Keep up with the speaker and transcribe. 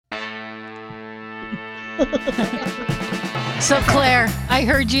So Claire, I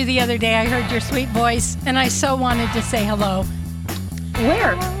heard you the other day. I heard your sweet voice, and I so wanted to say hello.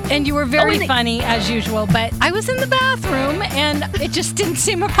 Where? And you were very funny, as usual, but I was in the bathroom, and it just didn't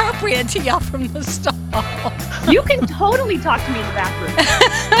seem appropriate to yell from the stall. You can totally talk to me in the bathroom.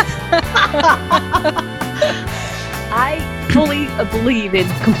 I fully believe in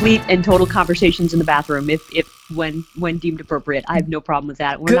complete and total conversations in the bathroom if when deemed appropriate. I have no problem with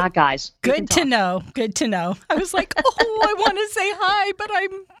that. We're not guys. Good to know. Good to know. I was like, oh, I want to say hi, but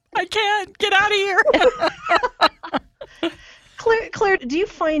I can't. Get out of here. Claire, do you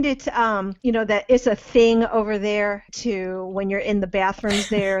find it, that it's a thing over there to, when you're in the bathrooms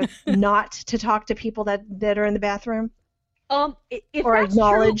there, not to talk to people that are in the bathroom? If or that's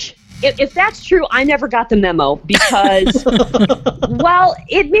acknowledge? True, if that's true, I never got the memo because, well,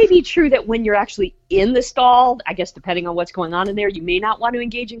 it may be true that when you're actually in the stall, I guess depending on what's going on in there, you may not want to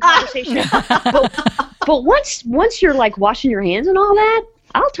engage in conversation. but once you're like washing your hands and all that,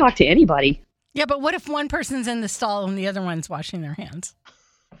 I'll talk to anybody. Yeah, but what if one person's in the stall and the other one's washing their hands?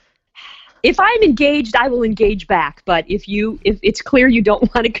 If I'm engaged, I will engage back. But if it's clear you don't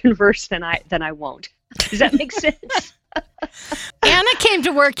want to converse, then I won't. Does that make sense? Anna came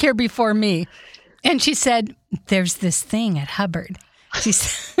to work here before me, and she said, "There's this thing at Hubbard." She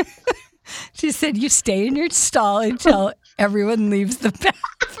said, "You stay in your stall until everyone leaves the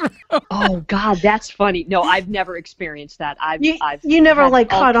bathroom." Oh God, that's funny. No, I've never experienced that. You never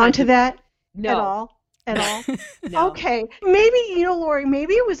caught on to that? No. At all? No. Okay. Maybe, Lori,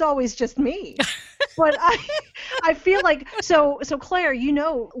 maybe it was always just me. But I feel like, so Claire,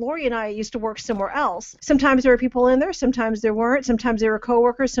 Lori and I used to work somewhere else. Sometimes there were people in there, sometimes there weren't, sometimes they were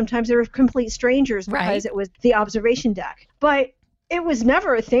coworkers, sometimes they were complete strangers because It was the observation deck. But it was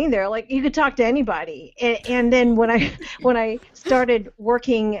never a thing there. Like, you could talk to anybody. And then when I started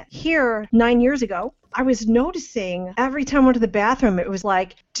working here 9 years ago, I was noticing every time I went to the bathroom, it was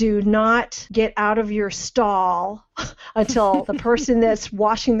like, do not get out of your stall until the person that's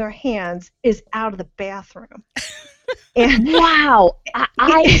washing their hands is out of the bathroom. And wow,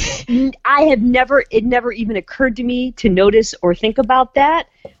 I have never, it never even occurred to me to notice or think about that.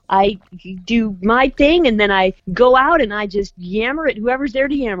 I do my thing, and then I go out and I just yammer at whoever's there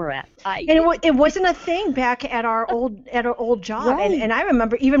to yammer at. It wasn't a thing back at our old job, right. and I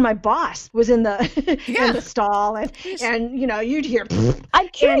remember even my boss was in the in the stall, and you'd hear. I'm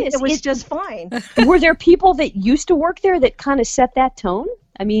curious. And it was just fine. Were there people that used to work there that kind of set that tone?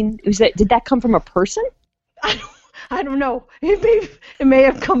 I mean, did that come from a person? I don't know. It may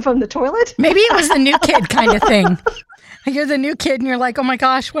have come from the toilet. Maybe it was the new kid kind of thing. You're the new kid and you're like, oh my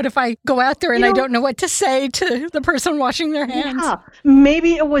gosh, what if I go out there and I don't know what to say to the person washing their hands? Yeah,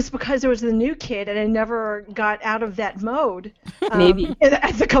 maybe it was because it was the new kid and I never got out of that mode. Maybe.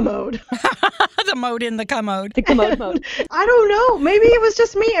 At the commode. The mode in the commode. The commode mode. I don't know. Maybe it was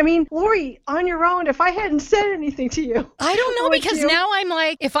just me. I mean, Lori, on your own, if I hadn't said anything to you. I don't know, because now I'm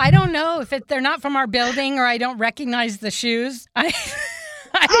like, if I don't know, if they're not from our building or I don't recognize the shoes,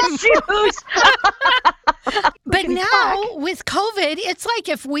 shoes. But now with COVID, it's like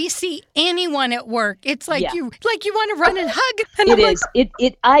if we see anyone at work, it's like you want to run and hug. And it is.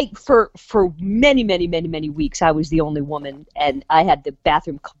 For many weeks, I was the only woman, and I had the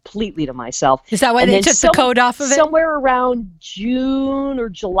bathroom completely to myself. Is that why they took the code off of it? Somewhere around June or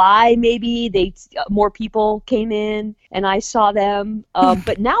July, maybe more people came in, and I saw them.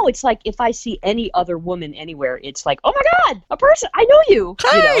 But now it's like if I see any other woman anywhere, it's like, oh my God, a person, I know you.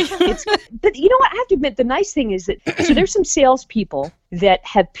 Hi. But you know what? I have to admit, the nice thing is that so there's some salespeople that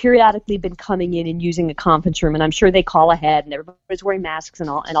have periodically been coming in and using a conference room, and I'm sure they call ahead, and everybody's wearing masks and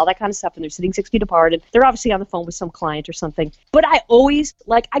all that kind of stuff, and they're sitting 6 feet apart, and they're obviously on the phone with some client or something. But I always,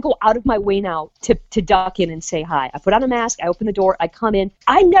 I go out of my way now to duck in and say hi. I put on a mask, I open the door, I come in.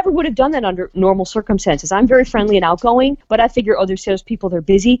 I never would have done that under normal circumstances. I'm very friendly and outgoing, but I figure other salespeople, they're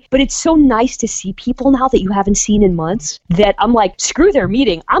busy. But it's so nice to see people now that you haven't seen in months that I'm like, screw their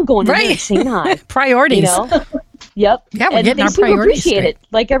meeting. I'm going in there and saying hi. Priorities. You know? Yep. Yeah, we're and getting they our seem to priorities appreciate straight. it.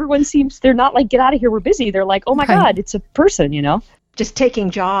 Like everyone seems, they're not like, get out of here, we're busy. They're like, oh my God, it's a person, you know? Just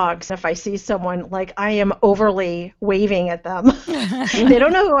taking jogs. If I see someone, I am overly waving at them. They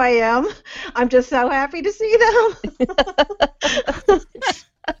don't know who I am. I'm just so happy to see them.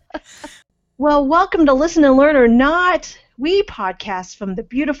 Well, welcome to Listen and Learn or Not. We podcast from the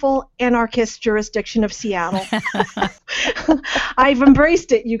beautiful anarchist jurisdiction of Seattle. I've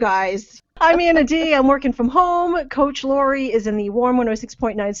embraced it, you guys. I'm Anna D. I'm working from home. Coach Lori is in the Warm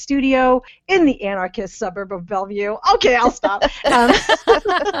 106.9 studio in the anarchist suburb of Bellevue. Okay, I'll stop.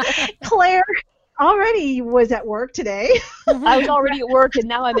 Claire, already was at work today. I was already at work, and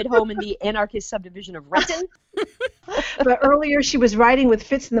now I'm at home in the anarchist subdivision of Renton. But earlier she was riding with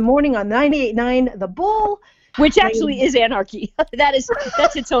Fitz in the morning on 98.9 The Bull. Which actually is anarchy.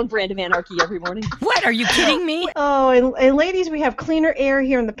 That's its own brand of anarchy every morning. What? Are you kidding me? Oh, and ladies, we have cleaner air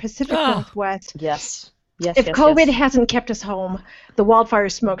here in the Pacific Northwest. Yes. If COVID hasn't kept us home, the wildfire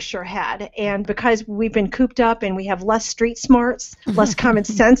smoke sure had. And because we've been cooped up and we have less street smarts, less common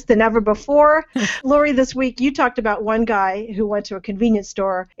sense than ever before, Lori, this week you talked about one guy who went to a convenience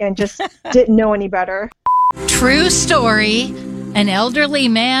store and just didn't know any better. True story. An elderly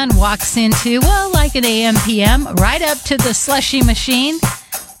man walks into, like an AM, PM, right up to the slushy machine,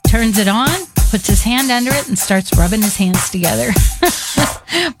 turns it on, puts his hand under it, and starts rubbing his hands together.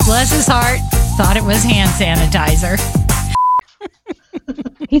 Bless his heart, thought it was hand sanitizer.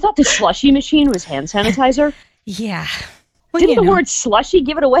 He thought the slushy machine was hand sanitizer? Yeah. Well, Didn't the word slushy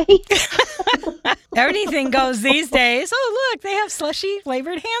give it away? Everything goes these days. Oh, look, they have slushy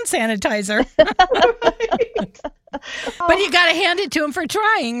flavored hand sanitizer. But you got to hand it to him for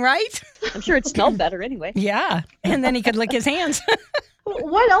trying, right? I'm sure it smelled better anyway. Yeah. And then he could lick his hands.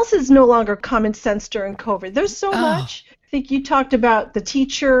 What else is no longer common sense during COVID? There's so much. I think you talked about the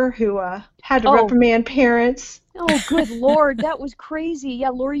teacher who had to reprimand parents. Oh, good Lord. That was crazy. Yeah,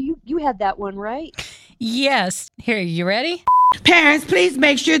 Lori, you had that one, right? Yes. Here, you ready? Parents, please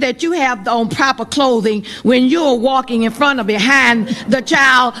make sure that you have on proper clothing when you're walking in front or behind the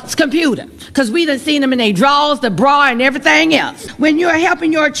child's computer. Because we done seen them in their drawers, the bra, and everything else. When you're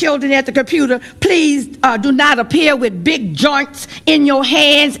helping your children at the computer, please do not appear with big joints in your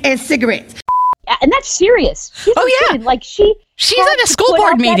hands and cigarettes. And that's serious. She's yeah. Like she's at a school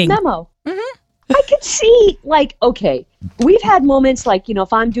board meeting. That memo. Mm-hmm. I could see, okay, we've had moments like,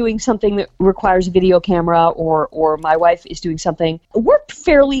 if I'm doing something that requires a video camera or my wife is doing something, we're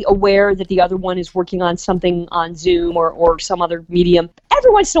fairly aware that the other one is working on something on Zoom or some other medium.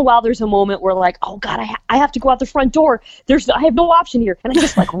 Every once in a while, there's a moment where like, oh God, I have to go out the front door. I have no option here. And I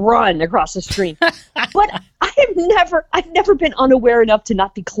just run across the screen. But I've never been unaware enough to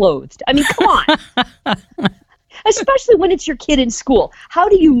not be clothed. I mean, come on. Especially when it's your kid in school. How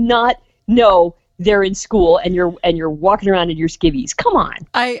do you not know they're in school and you're walking around in your skivvies? Come on.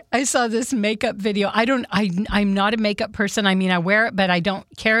 I saw this makeup video. I'm not a makeup person. I mean, I wear it, but I don't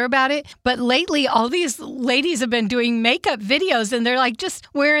care about it. But lately, all these ladies have been doing makeup videos, and they're like just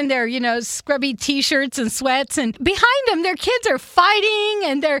wearing their, scrubby T-shirts and sweats. And behind them, their kids are fighting,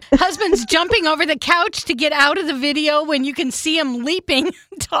 and their husband's jumping over the couch to get out of the video when you can see them leaping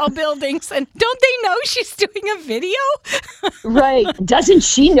tall buildings. And don't they know she's doing a video? Right. Doesn't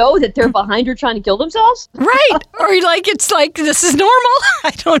she know that they're behind her trying to kill themselves? Right. Or it's like this is normal.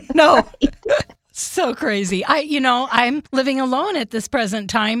 I don't know. So crazy. I'm living alone at this present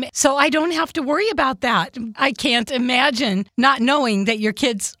time, so I don't have to worry about that. I can't imagine not knowing that your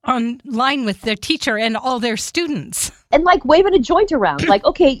kid's online with their teacher and all their students. And waving a joint around.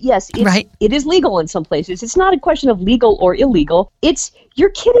 Okay, yes, it is legal in some places. It's not a question of legal or illegal. It's your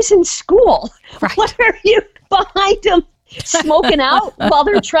kid is in school. Right. What are you behind them smoking out while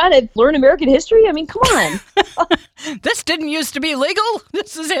they're trying to learn American history? I mean, come on. This didn't used to be legal.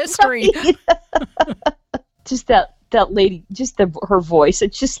 This is history. Just that lady, just her voice. I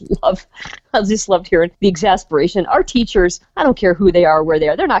just loved hearing the exasperation. Our teachers, I don't care who they are or where they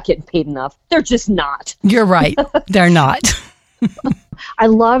are, they're not getting paid enough. They're just not. You're right. They're not. I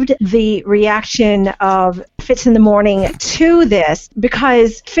loved the reaction of Fitz in the morning to this,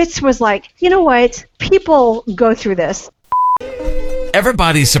 because Fitz was like, you know what? People go through this.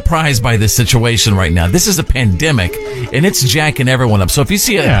 Everybody's surprised by this situation right now. This is a pandemic, and it's jacking everyone up. So if you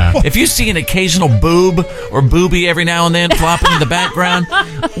see an occasional boob or boobie every now and then flopping in the background,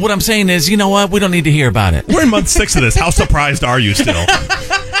 what I'm saying is, you know what? We don't need to hear about it. We're in month 6 of this. How surprised are you still?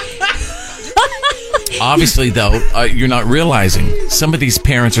 Obviously, though, you're not realizing some of these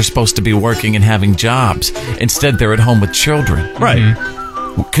parents are supposed to be working and having jobs. Instead, they're at home with children. Right.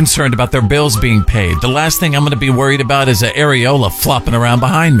 Concerned about their bills being paid. The last thing I'm going to be worried about is an areola flopping around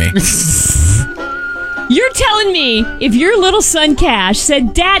behind me. You're telling me if your little son Cash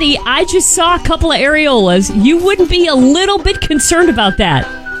said, Daddy, I just saw a couple of areolas, you wouldn't be a little bit concerned about that?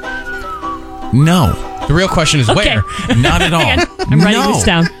 No. The real question is where? Not at all. I'm writing this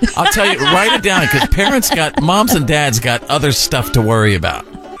down. I'll tell you, write it down, because moms and dads got other stuff to worry about.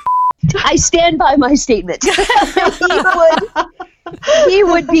 I stand by my statement. He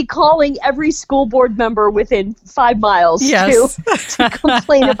would be calling every school board member within 5 miles to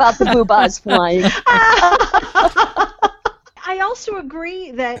complain about the boobas flying. I also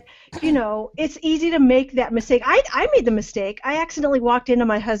agree that, it's easy to make that mistake. I made the mistake. I accidentally walked into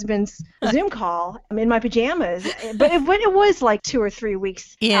my husband's Zoom call in my pajamas, but it was like 2 or 3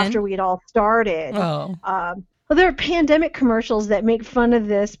 weeks after we had all started. Oh. Well, there are pandemic commercials that make fun of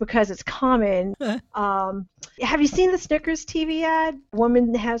this because it's common. Have you seen the Snickers TV ad? A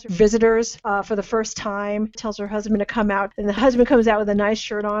woman has visitors for the first time, tells her husband to come out, and the husband comes out with a nice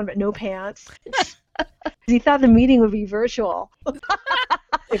shirt on but no pants. He thought the meeting would be virtual.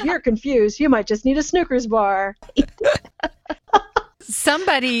 If you're confused, you might just need a Snickers bar. Some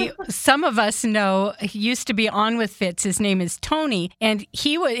of us know, used to be on with Fitz. His name is Tony. And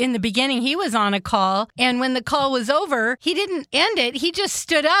in the beginning, he was on a call. And when the call was over, he didn't end it. He just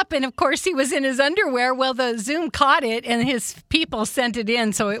stood up. And of course, he was in his underwear. Well, the Zoom caught it and his people sent it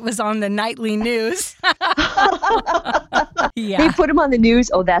in. So it was on the nightly news. Yeah. They put him on the news.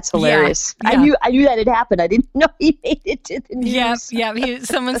 Oh, that's hilarious. Yeah. I knew that had happened. I didn't know he made it to the news. Yeah.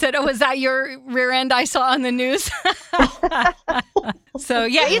 Someone said, "Oh, was that your rear end I saw on the news?" So,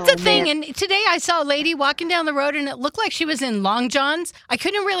 yeah, it's a thing. And today I saw a lady walking down the road and it looked like she was in long johns. I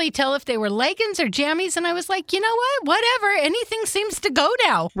couldn't really tell if they were leggings or jammies. And I was like, you know what? Whatever. Anything seems to go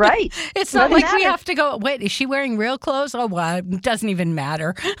now. Right. It's not like we have to go, wait, is she wearing real clothes? Oh, well, it doesn't even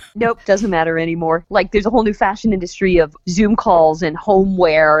matter. Nope, doesn't matter anymore. Like there's a whole new fashion industry of Zoom calls and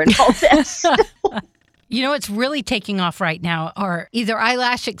homeware and all that stuff. You know what's really taking off right now are either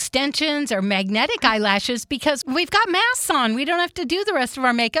eyelash extensions or magnetic eyelashes because we've got masks on. We don't have to do the rest of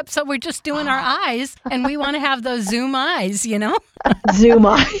our makeup, so we're just doing our eyes, and we want to have those Zoom eyes, Zoom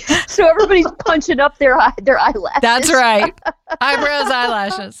eyes. So everybody's punching up their eyelashes. That's right. Eyebrows,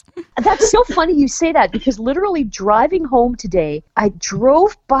 eyelashes. That's so funny you say that because literally driving home today, I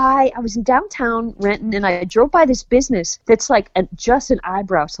was in downtown Renton, and I drove by this business that's like just an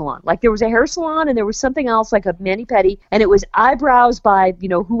eyebrow salon. Like there was a hair salon and there was something else like a mani-pedi, and it was eyebrows by,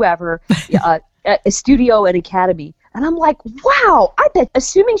 whoever, a studio and academy. And I'm like, wow, I bet,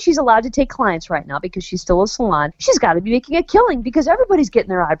 assuming she's allowed to take clients right now because she's still a salon, she's got to be making a killing because everybody's getting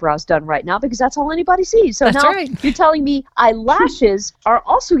their eyebrows done right now because that's all anybody sees. So that's now right. You're telling me eyelashes are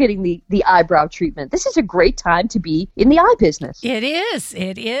also getting the eyebrow treatment. This is a great time to be in the eye business. It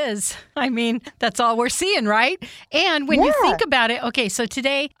is. I mean, that's all we're seeing, right? And when you think about it, okay, so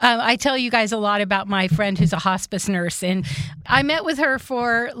today I tell you guys a lot about my friend who's a hospice nurse, and I met with her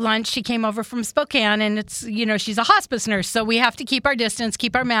for lunch. She came over from Spokane, and it's, she's a hospice nurse, so we have to keep our distance,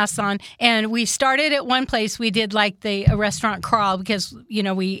 keep our masks on. And we started at one place. We did like a restaurant crawl because,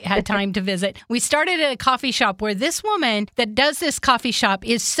 we had time to visit. We started at a coffee shop where this woman that does this coffee shop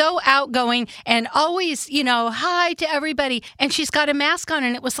is so outgoing and always, hi to everybody. And she's got a mask on,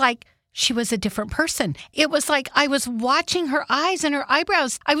 and it was like, she was a different person. It was like I was watching her eyes and her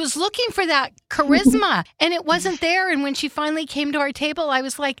eyebrows. I was looking for that charisma, and it wasn't there. And when she finally came to our table, I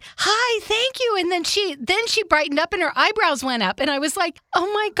was like, "Hi, thank you." And then she brightened up, and her eyebrows went up. And I was like, "Oh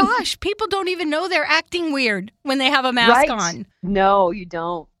my gosh, people don't even know they're acting weird when they have a mask on." No, you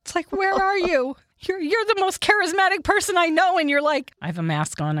don't. It's like, where are you? You're the most charismatic person I know, and you're like, I have a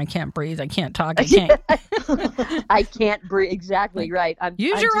mask on. I can't breathe. I can't talk. I can't. I can't breathe. Exactly right. I'm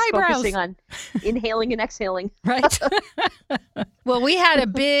your just eyebrows. Focusing on inhaling and exhaling. Right. Well, we had a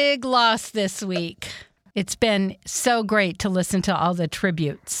big loss this week. It's been so great to listen to all the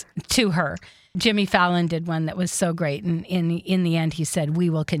tributes to her. Jimmy Fallon did one that was so great, and in the end, he said, "We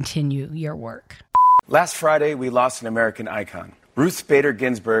will continue your work." Last Friday, we lost an American icon. Ruth Bader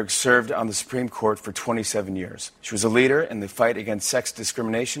Ginsburg served on the Supreme Court for 27 years. She was a leader in the fight against sex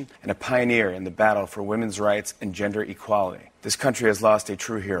discrimination and a pioneer in the battle for women's rights and gender equality. This country has lost a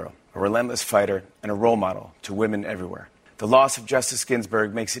true hero, a relentless fighter, and a role model to women everywhere. The loss of Justice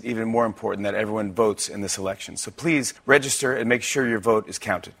Ginsburg makes it even more important that everyone votes in this election. So please register and make sure your vote is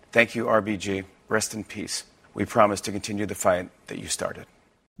counted. Thank you, RBG. Rest in peace. We promise to continue the fight that you started.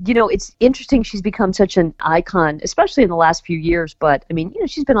 It's interesting she's become such an icon, especially in the last few years. But,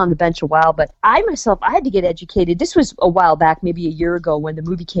 she's been on the bench a while. But I had to get educated. This was a while back, maybe a year ago, when the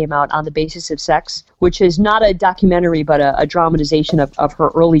movie came out On the Basis of Sex, which is not a documentary, but a dramatization of her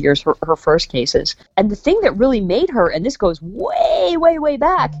early years, her first cases. And the thing that really made her, and this goes way, way, way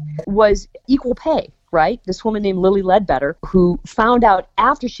back, was equal pay. Right? This woman named Lilly Ledbetter, who found out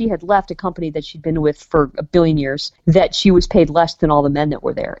after she had left a company that she'd been with for a billion years that she was paid less than all the men that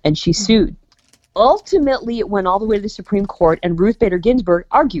were there, and she sued. Ultimately, it went all the way to the Supreme Court, and Ruth Bader Ginsburg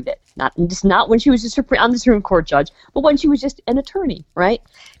argued it. Not when she was on the Supreme Court judge, but when she was just an attorney, right?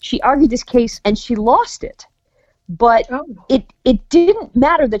 She argued this case, and she lost it. But it didn't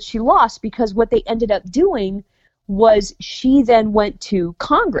matter that she lost, because what they ended up doing was she then went to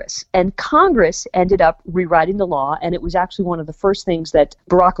Congress, and Congress ended up rewriting the law, and it was actually one of the first things that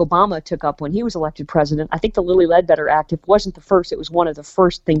Barack Obama took up when he was elected president. I think the Lilly Ledbetter Act, if it wasn't the first, it was one of the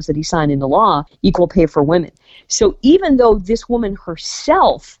first things that he signed into law, equal pay for women. So even though this woman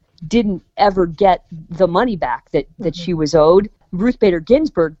herself didn't ever get the money back that she was owed, Ruth Bader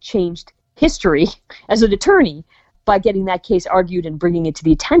Ginsburg changed history as an attorney by getting that case argued and bringing it to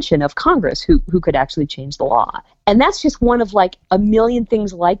the attention of Congress, who could actually change the law. And that's just one of like a million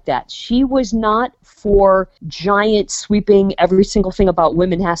things like that. She was not for giant sweeping, every single thing about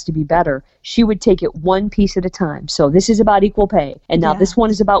women has to be better. She would take it one piece at a time. So this is about equal pay, and now this one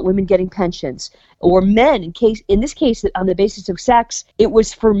is about women getting pensions. Or men, in this case, on the basis of sex, it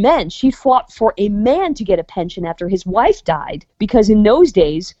was for men. She fought for a man to get a pension after his wife died, because in those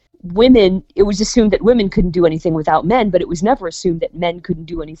days, women, it was assumed that women couldn't do anything without men, but it was never assumed that men couldn't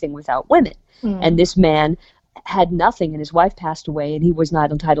do anything without women. And this man had nothing, and his wife passed away, and he was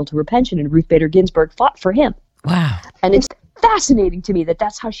not entitled to her pension, and Ruth Bader Ginsburg fought for him. Wow. And it's fascinating to me that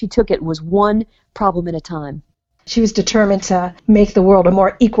that's how she took it, was one problem at a time. She was determined to make the world a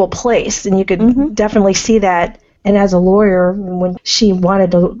more equal place, and you could definitely see that. And as a lawyer, when she wanted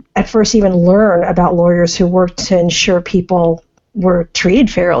to at first even learn about lawyers who worked to ensure people were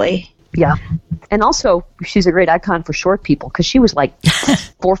treated fairly. Yeah. And also, she's a great icon for short people, because she was like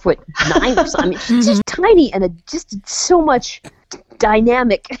 4'9" or something. I mean, she's just tiny, and just so much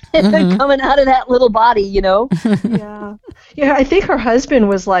dynamic coming out of that little body, you know? Yeah, I think her husband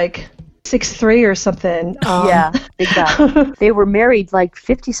was like 6'3" or something. Yeah, exactly. They were married like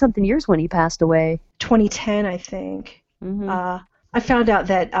 50-something years when he passed away. 2010, I think. I found out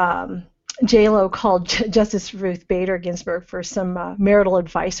that J-Lo called Justice Ruth Bader Ginsburg for some marital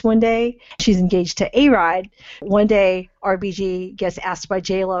advice one day. She's engaged to A-Rod. One day, RBG gets asked by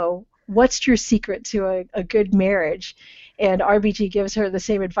J-Lo, what's your secret to a good marriage? And RBG gives her the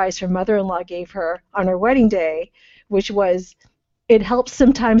same advice her mother-in-law gave her on her wedding day, which was, it helps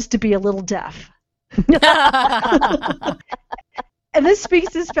sometimes to be a little deaf. And this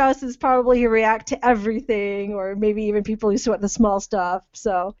speaks to spouses probably who react to everything, or maybe even people who sweat the small stuff.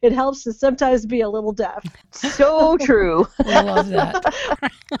 So it helps to sometimes be a little deaf. So true. I love that.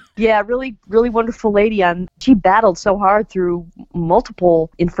 Yeah, really, really wonderful lady. She battled so hard through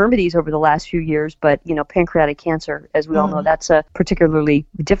multiple infirmities over the last few years, but, pancreatic cancer, as we all know, that's a particularly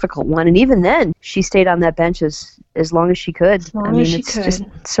difficult one. And even then, she stayed on that bench as long as she could. It's just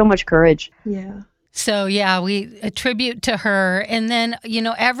so much courage. Yeah. So, yeah, we attribute to her. And then,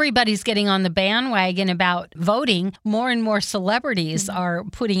 everybody's getting on the bandwagon about voting. More and more celebrities are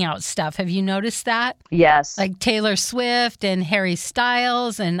putting out stuff. Have you noticed that? Yes. Like Taylor Swift and Harry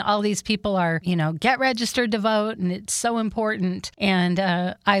Styles, and all these people are, get registered to vote, and it's so important. And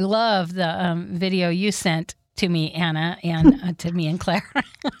I love the video you sent to me, Anna, and to me and Claire.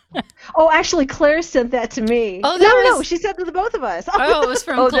 Oh, actually, Claire sent that to me. Oh, no, she sent it to the both of us. Oh, it was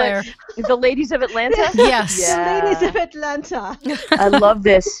from Claire. The ladies of Atlanta? Yes. Yeah. The ladies of Atlanta. I love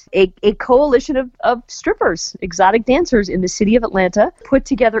this. A coalition of strippers, exotic dancers in the city of Atlanta, put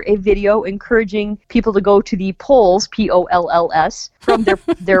together a video encouraging people to go to the polls, Polls, from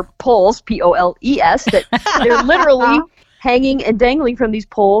their polls, Poles, that they're literally hanging and dangling from these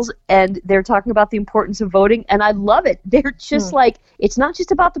poles, and they're talking about the importance of voting, and I love it. They're just like, it's not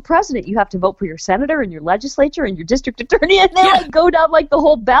just about the president. You have to vote for your senator and your legislature and your district attorney, and they go down like the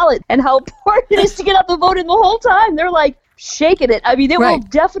whole ballot, and how important it is to get out the vote, and the whole time they're like shaking it. I mean, will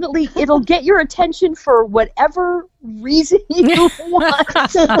definitely, it'll get your attention for whatever reason you want.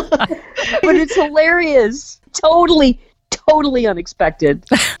 But it's hilarious. Totally unexpected.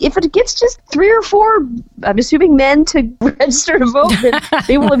 If it gets just 3 or 4, I'm assuming, men to register to vote, then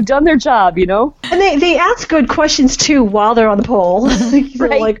they will have done their job, And they ask good questions, too, while they're on the poll.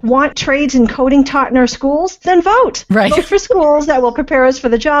 Like, want trades and coding taught in our schools? Then vote. Right. Vote for schools that will prepare us for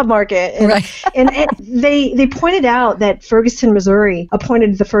the job market. And, and they pointed out that Ferguson, Missouri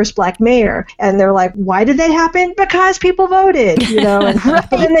appointed the first black mayor. And they're like, why did that happen? Because people voted, And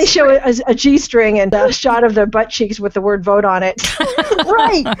then they show a G-string and a shot of their butt cheeks with the word vote on it.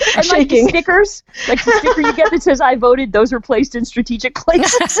 Right. And shaking. Like the sticker you get that says I voted, those are placed in strategic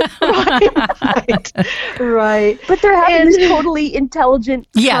places. Right. But they're having this totally intelligent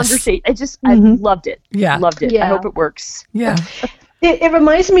conversation. I loved it. Yeah. Loved it. Yeah. I hope it works. Yeah. It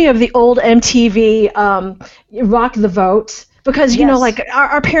reminds me of the old MTV Rock the Vote. Because,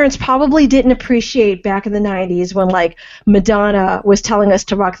 our parents probably didn't appreciate back in the 90s when, Madonna was telling us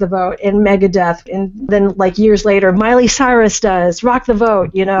to rock the vote, and Megadeth, and then, years later, Miley Cyrus does rock the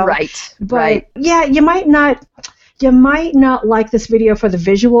vote, Right. But, yeah, you might not you might not like this video for the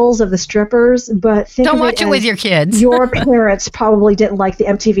visuals of the strippers, but don't watch it with your kids. Your parents probably didn't like the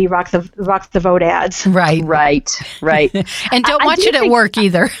MTV Rock the Vote ads. Right. And don't watch it at work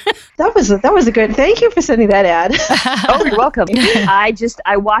either. That was a good. Thank you for sending that ad. Oh, you're welcome.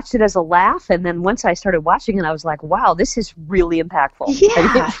 I watched it as a laugh, and then once I started watching it, I was like, wow, this is really impactful. Yeah. I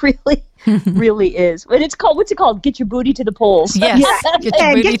mean, it really is. And it's called, what's it called? Get your booty to the polls. Yes. Get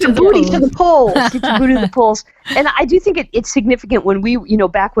your booty to the polls. Get your booty to the polls. And I do think it's significant when we,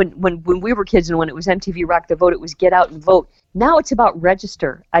 back when we were kids and when it was MTV Rock the Vote, it was get out and vote. Now it's about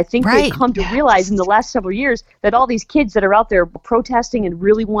register. I think they've come to realize in the last several years that all these kids that are out there protesting and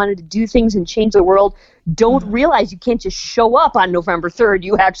really wanted to do things and change the world don't realize you can't just show up on November 3rd.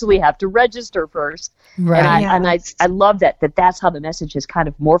 You actually have to register first. Right. And I love that's how the message has kind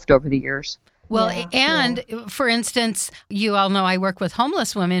of morphed over the years. Well, for instance, you all know I work with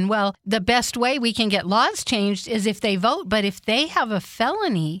homeless women. Well, the best way we can get laws changed is if they vote. But if they have a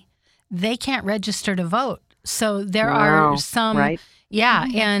felony, they can't register to vote. So there are some,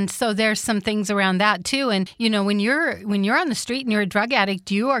 and so there's some things around that too. And when you're on the street and you're a drug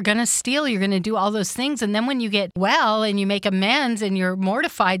addict, you are going to steal, you're going to do all those things. And then when you get well and you make amends and you're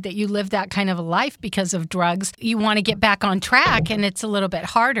mortified that you lived that kind of a life because of drugs, you want to get back on track, and it's a little bit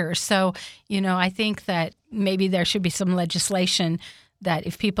harder. So, I think that maybe there should be some legislation that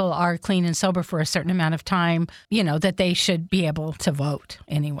if people are clean and sober for a certain amount of time, that they should be able to vote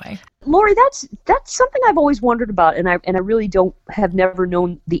anyway. Lori, that's something I've always wondered about, and I really have never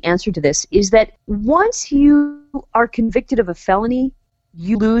known the answer to this, is that once you are convicted of a felony,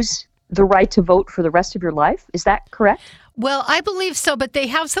 you lose the right to vote for the rest of your life. Is that correct? Well, I believe so, but they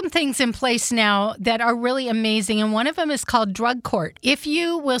have some things in place now that are really amazing, and one of them is called drug court. If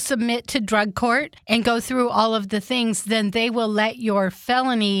you will submit to drug court and go through all of the things, then they will let your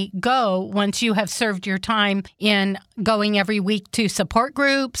felony go once you have served your time in going every week to support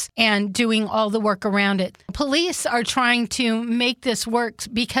groups and doing all the work around it. Police are trying to make this work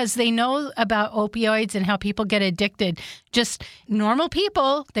because they know about opioids and how people get addicted. Just normal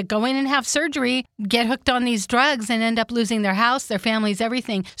people that go in and have surgery get hooked on these drugs and end up losing their house, their families,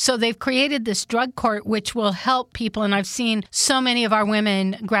 everything. So they've created this drug court, which will help people. And I've seen so many of our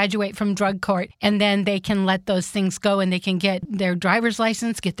women graduate from drug court, and then they can let those things go and they can get their driver's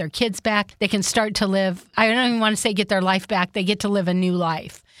license, get their kids back. They can start to live, I don't even want to say get their life back. They get to live a new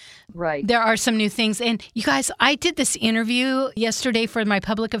life. Right. There are some new things. And you guys, I did this interview yesterday for my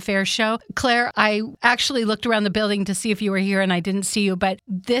public affairs show. Claire, I actually looked around the building to see if you were here and I didn't see you, but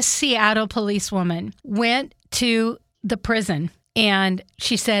this Seattle policewoman went to the prison. And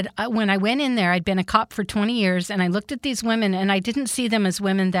she said, when I went in there, I'd been a cop for 20 years and I looked at these women and I didn't see them as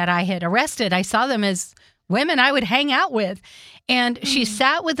women that I had arrested. I saw them as women I would hang out with. And she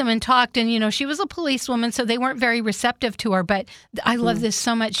sat with them and talked. And, she was a policewoman, so they weren't very receptive to her. But I love this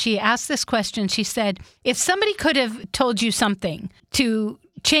so much. She asked this question. She said, if somebody could have told you something to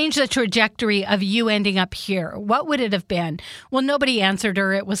change the trajectory of you ending up here, what would it have been? Well, nobody answered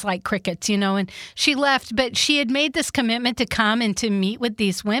her. It was like crickets, and she left. But she had made this commitment to come and to meet with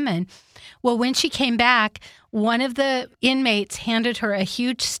these women. Well, when she came back, one of the inmates handed her a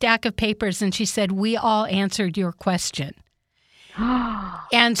huge stack of papers, and she said, we all answered your question.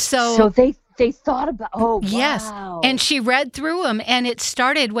 And so they thought about, yes. Wow. And she read through them, and it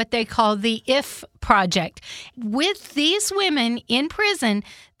started what they call the IF Project. With these women in prison,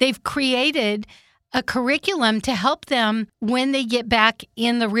 they've created a curriculum to help them when they get back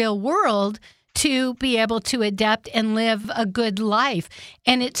in the real world to be able to adapt and live a good life.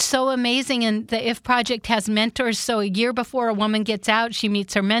 And it's so amazing. And the IF Project has mentors. So a year before a woman gets out, she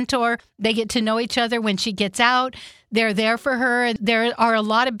meets her mentor. They get to know each other when she gets out. They're there for her. There are a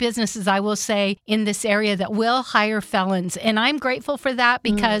lot of businesses, I will say, in this area that will hire felons. And I'm grateful for that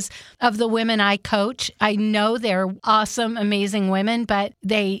because of the women I coach. I know they're awesome, amazing women, but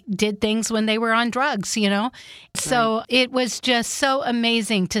they did things when they were on drugs, So it was just so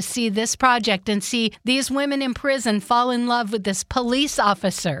amazing to see this project and see these women in prison fall in love with this police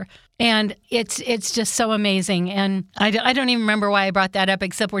officer. And it's just so amazing. And I don't even remember why I brought that up,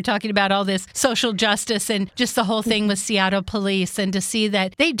 except we're talking about all this social justice and just the whole thing with Seattle police, and to see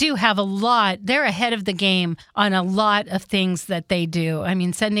that they do have a lot. They're ahead of the game on a lot of things that they do. I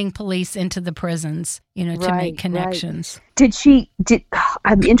mean, sending police into the prisons, to make connections. Right.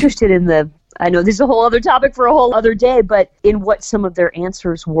 I'm interested in I know this is a whole other topic for a whole other day, but in what some of their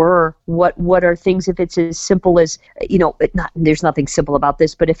answers were, what are things, if it's as simple as, there's nothing simple about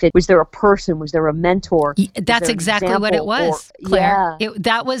this, but if it was there a person, was there a mentor? That's exactly what it was, Claire.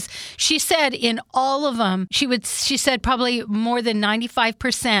 Yeah. She said in all of them, she said probably more than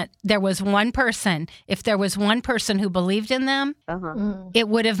 95%, there was one person. If there was one person who believed in them, it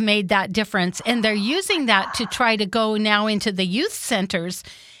would have made that difference. And they're using that to try to go now into the youth centers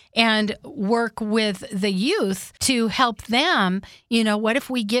and work with the youth to help them. What if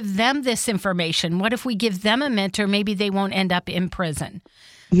we give them this information? What if we give them a mentor? Maybe they won't end up in prison.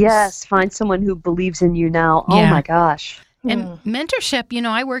 Yes, find someone who believes in you now. Oh my gosh. And mentorship,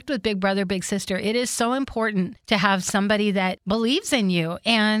 I worked with Big Brother, Big Sister. It is so important to have somebody that believes in you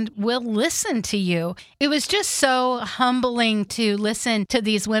and will listen to you. It was just so humbling to listen to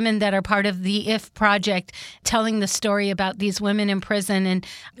these women that are part of the IF Project telling the story about these women in prison. And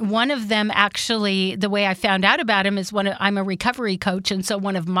one of them, actually, the way I found out about him is I'm a recovery coach. And so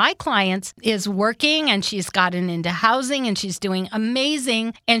one of my clients is working and she's gotten into housing and she's doing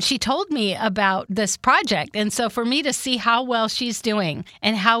amazing. And she told me about this project. And so for me to see how well she's doing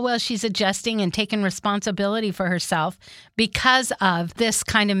and how well she's adjusting and taking responsibility for herself because of this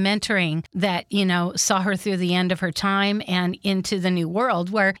kind of mentoring that, saw her through the end of her time and into the new world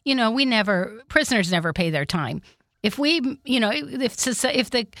where, prisoners never pay their time. If if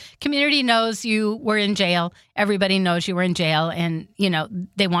the community knows you were in jail, everybody knows you were in jail, and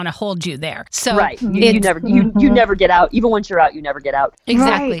they want to hold you there. So right, you never get out. Even once you're out, you never get out.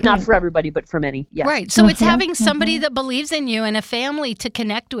 Exactly, right. Not for everybody, but for many. Yeah. Right. So it's having somebody that believes in you and a family to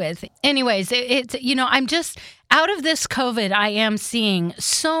connect with. Anyways, it's I'm just. Out of this COVID, I am seeing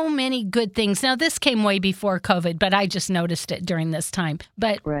so many good things. Now, this came way before COVID, but I just noticed it during this time.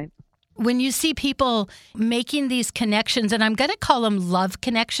 But when you see people making these connections, and I'm going to call them love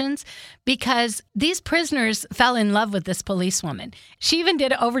connections, because these prisoners fell in love with this policewoman. She even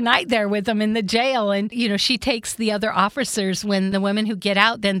did it overnight there with them in the jail. And, she takes the other officers when the women who get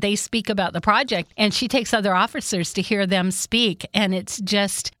out, then they speak about the project. And she takes other officers to hear them speak. And it's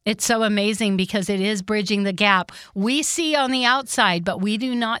so amazing because it is bridging the gap. We see on the outside, but we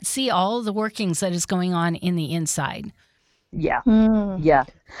do not see all the workings that is going on in the inside. Yeah. Yeah.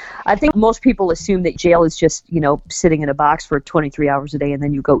 I think most people assume that jail is just, sitting in a box for 23 hours a day and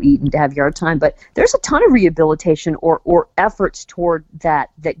then you go eat and have yard time. But there's a ton of rehabilitation or efforts toward that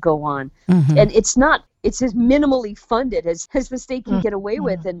go on. And it's as minimally funded as the state can get away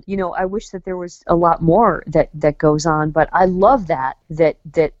with. And, I wish that there was a lot more that goes on. But I love that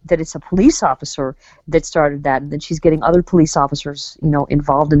it's a police officer that started that. And then she's getting other police officers,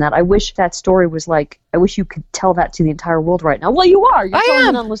 involved in that. I wish that story was I wish you could tell that to the entire world right now. Well, you are. You're telling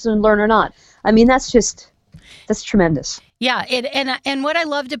them on Listen and Learn or Not. I mean, that's tremendous. Yeah, and what I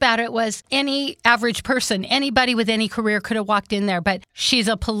loved about it was any average person, anybody with any career could have walked in there, but she's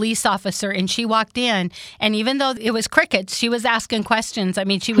a police officer and she walked in, and even though it was crickets, she was asking questions. I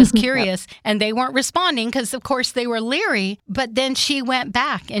mean, she was curious and they weren't responding because, of course, they were leery, but then she went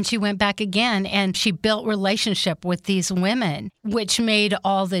back and she went back again and she built relationship with these women, which made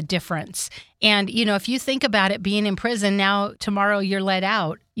all the difference. And, if you think about it, being in prison now, tomorrow you're let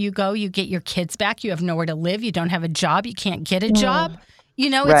out. You go, you get your kids back. You have nowhere to live. You don't have a job. You can't get a job.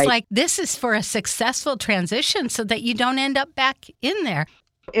 It's like this is for a successful transition so that you don't end up back in there.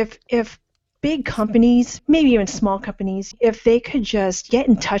 If big companies, maybe even small companies, if they could just get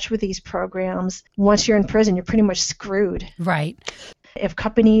in touch with these programs, once you're in prison, you're pretty much screwed. Right. If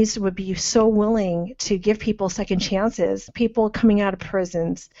companies would be so willing to give people second chances, people coming out of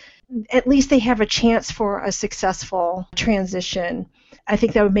prisons, at least they have a chance for a successful transition. I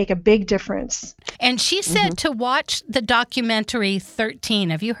think that would make a big difference. And she said to watch the documentary 13.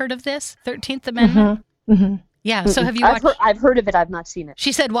 Have you heard of this? 13th Amendment? Yeah. So have you watched it? I've heard of it. I've not seen it.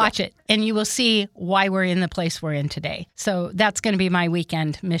 She said watch it, and you will see why we're in the place we're in today. So that's going to be my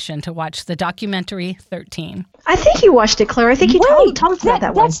weekend mission, to watch the documentary 13. I think you watched it, Claire. I think you told us about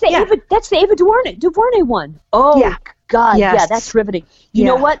that one. That's the Ava DuVernay one. Oh, yeah. God, yes. Yeah, that's riveting. You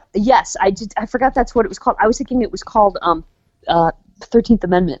know what? Yes, I forgot that's what it was called. I was thinking it was called 13th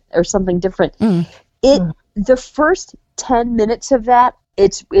Amendment or something different. The first 10 minutes of that,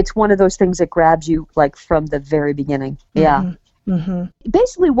 it's one of those things that grabs you from the very beginning. Yeah.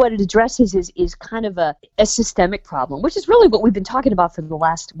 Basically what it addresses is kind of a systemic problem, which is really what we've been talking about for the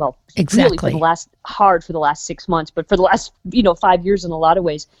last, really for the last 6 months, but for the last 5 years in a lot of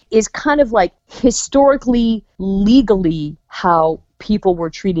ways, is kind of historically, legally, how people were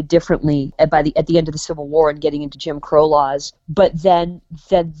treated differently at the end of the Civil War and getting into Jim Crow laws. But then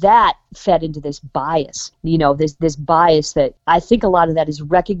that fed into this bias, this bias that I think a lot of that is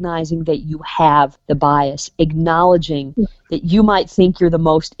recognizing that you have the bias, acknowledging that you might think you're the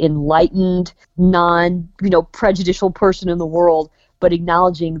most enlightened, prejudicial person in the world, but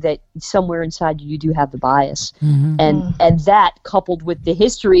acknowledging that somewhere inside you do have the bias. Mm-hmm. And that, coupled with the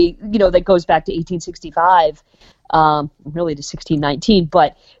history, that goes back to 1865, really to 1619,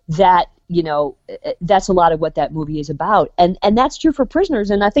 but that, that's a lot of what that movie is about. And that's true for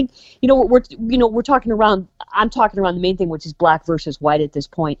prisoners. And I think, we're talking around, I'm talking around the main thing, which is black versus white at this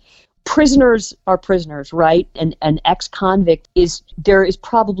point. Prisoners are prisoners, right? And an ex-convict there is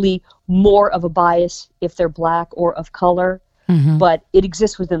probably more of a bias if they're black or of color. Mm-hmm. But it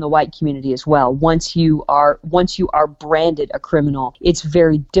exists within the white community as well. Once you are branded a criminal, it's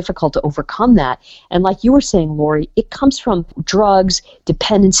very difficult to overcome that. And like you were saying, Lori, it comes from drugs,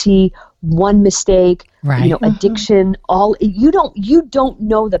 dependency, one mistake, right. Addiction. You don't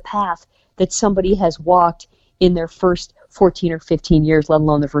know the path that somebody has walked in their first 14 or 15 years, let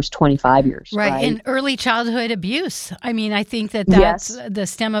alone the first 25 years. Right. And early childhood abuse. I mean, I think that's the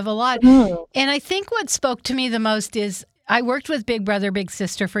stem of a lot. Mm. And I think what spoke to me the most is, I worked with Big Brother, Big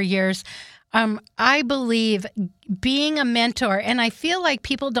Sister for years. I believe being a mentor, and I feel like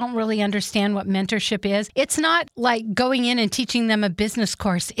people don't really understand what mentorship is. It's not like going in and teaching them a business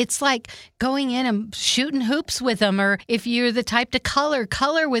course. It's like going in and shooting hoops with them, or if you're the type to color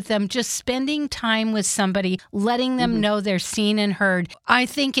with them, just spending time with somebody, letting them know they're seen and heard. I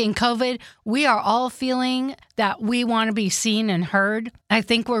think in COVID, we are all feeling that we want to be seen and heard. I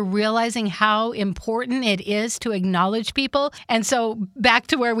think we're realizing how important it is to acknowledge people. And so back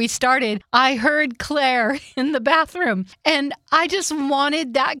to where we started, I heard Claire in the bathroom, and I just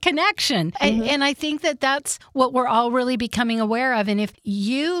wanted that connection. Mm-hmm. And I think that's what we're all really becoming aware of. And if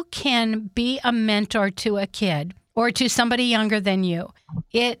you can be a mentor to a kid or to somebody younger than you,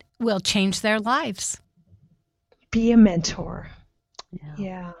 it will change their lives. Be a mentor.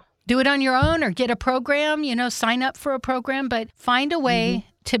 Yeah. Do it on your own or get a program, sign up for a program, but find a way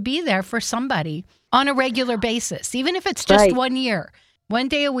to be there for somebody on a regular basis, even if it's just 1 year. 1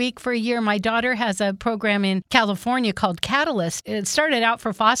 day a week for a year. My daughter has a program in California called Catalyst. It started out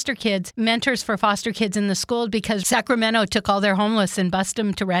for foster kids, mentors for foster kids in the school, because Sacramento took all their homeless and bused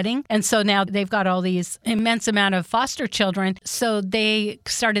them to Redding. And so now they've got all these immense amount of foster children. So they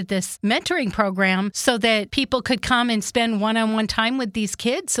started this mentoring program so that people could come and spend one-on-one time with these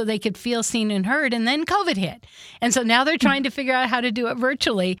kids so they could feel seen and heard. And then COVID hit. And so now they're trying to figure out how to do it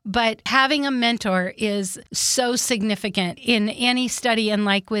virtually. But having a mentor is so significant in any study. And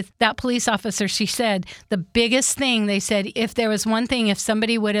like with that police officer, she said, the biggest thing, they said, if there was one thing, if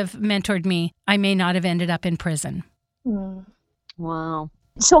somebody would have mentored me, I may not have ended up in prison. Wow.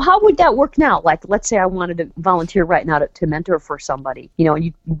 So how would that work now? Like, let's say I wanted to volunteer right now to mentor for somebody, and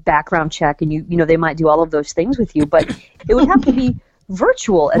you background check and you they might do all of those things with you, but it would have to be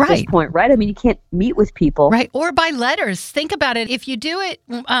virtual at this point, right? I mean, you can't meet with people. Right. Or by letters. Think about it. If you do it,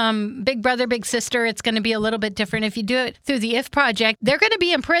 Big Brother, Big Sister, it's going to be a little bit different. If you do it through the IF Project, they're going to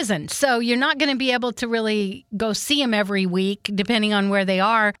be in prison. So you're not going to be able to really go see them every week, depending on where they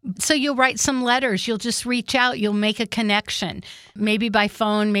are. So you'll write some letters. You'll just reach out. You'll make a connection, maybe by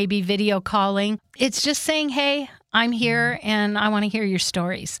phone, maybe video calling. It's just saying, hey, I'm here and I want to hear your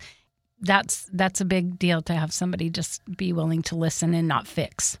stories. That's a big deal, to have somebody just be willing to listen and not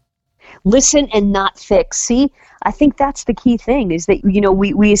fix. Listen and not fix. See, I think that's the key thing, is that,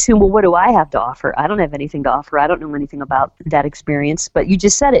 we assume, well, what do I have to offer? I don't have anything to offer. I don't know anything about that experience. But you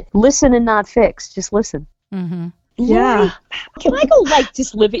just said it. Listen and not fix. Just listen. Mm-hmm. Yeah. Lori, can I go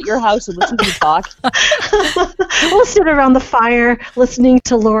just live at your house and listen to you talk? We'll sit around the fire listening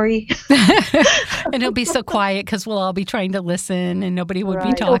to Lori. And it'll be so quiet because we'll all be trying to listen and nobody would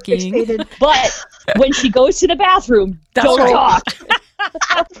be talking. But when she goes to the bathroom, don't talk.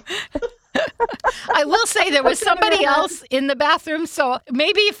 I will say there was somebody else in the bathroom, so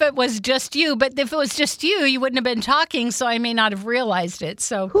maybe if it was just you, but if it was just you, you wouldn't have been talking, so I may not have realized it.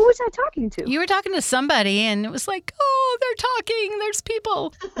 So who was I talking to? You were talking to somebody, and it was like, oh, they're talking, there's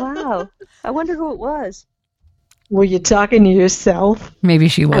people. Wow. I wonder who it was. Were you talking to yourself? Maybe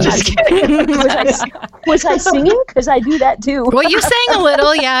she was. Was I singing? Because I do that too. Well, you sang a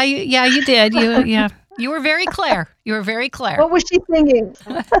little. Yeah, you did. You were very clear. What was she singing?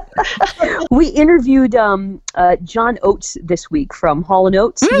 We interviewed John Oates this week from Hall &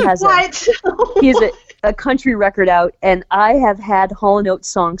 Oates. He has a country record out, and I have had Hall & Oates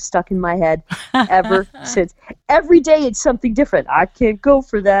songs stuck in my head ever since. Every day it's something different. I can't go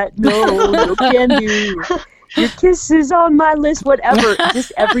for that. No can do. Your kiss is on my list, whatever.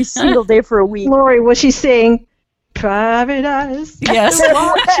 Just every single day for a week. Lori, was she saying private eyes? Yes.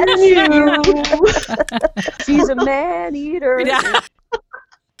 Watching you. She's a man eater. Yeah.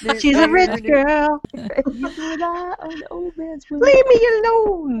 She's a rich girl. You rely on old man's women. Leave me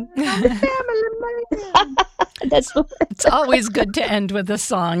alone. I'm a family man. That's the It's always good to end with a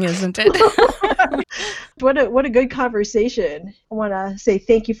song, isn't it? What a good conversation. I want to say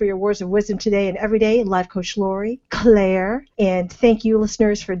thank you for your words of wisdom today and every day, Life Coach Lori, Claire, and thank you,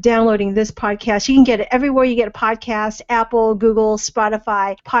 listeners, for downloading this podcast. You can get it everywhere you get a podcast: Apple, Google,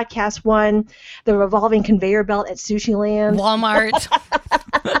 Spotify, Podcast One, the revolving conveyor belt at Sushi Land. Walmart.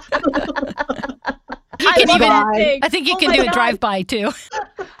 I think you can do a drive-by too.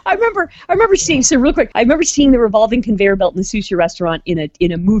 I remember seeing real quick. I remember seeing the revolving conveyor belt in the sushi restaurant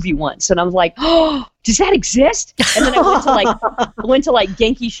in a movie once, and I was like, "Oh, does that exist?" And then I went to like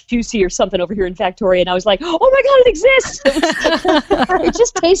Genki Sushi or something over here in Factoria, and I was like, "Oh my god, it exists!" It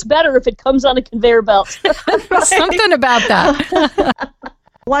just tastes better if it comes on a conveyor belt. Something about that.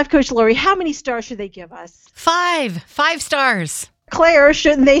 Life Coach Lori, how many stars should they give us? 5 stars. Claire,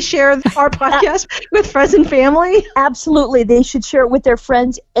 shouldn't they share our podcast with friends and family? Absolutely. They should share it with their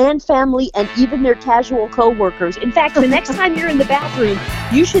friends and family and even their casual coworkers. In fact, the next time you're in the bathroom,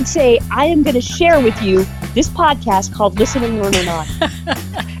 you should say, I am going to share with you this podcast called Listen and Learn or Not.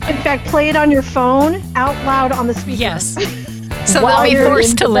 In fact, play it on your phone out loud on the speaker. Yes. So While they'll be you're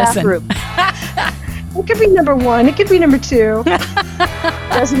forced in to the listen. It could be number 1. It could be number 2.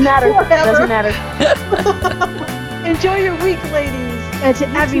 Doesn't matter. Whatever. Doesn't matter. Enjoy your week, ladies. And to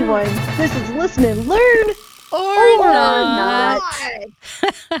everyone, this is Listen and Learn Or not.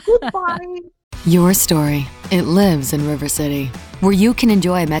 Goodbye. Your story. It lives in River City, where you can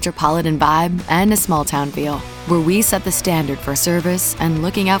enjoy a metropolitan vibe and a small town feel, where we set the standard for service and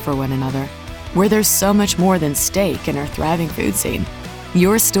looking out for one another, where there's so much more than steak in our thriving food scene.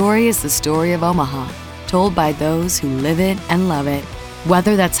 Your story is the story of Omaha, told by those who live it and love it.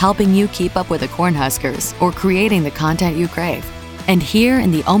 Whether that's helping you keep up with the Cornhuskers or creating the content you crave. And here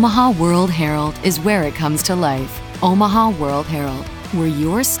in the Omaha World Herald is where it comes to life. Omaha World Herald, where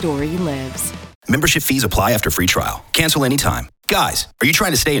your story lives. Membership fees apply after free trial. Cancel anytime. Guys, are you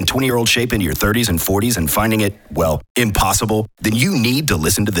trying to stay in 20-year-old shape into your 30s and 40s and finding it, well, impossible? Then you need to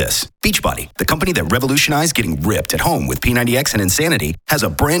listen to this. Beachbody, the company that revolutionized getting ripped at home with P90X and Insanity, has a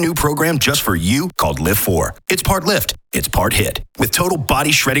brand new program just for you called Lift 4. It's part lift, it's part hit, with total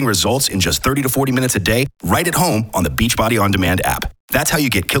body shredding results in just 30 to 40 minutes a day, right at home on the Beachbody On Demand app. That's how you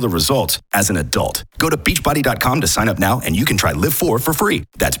get killer results as an adult. Go to beachbody.com to sign up now, and you can try Live 4 for free.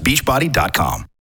 That's beachbody.com.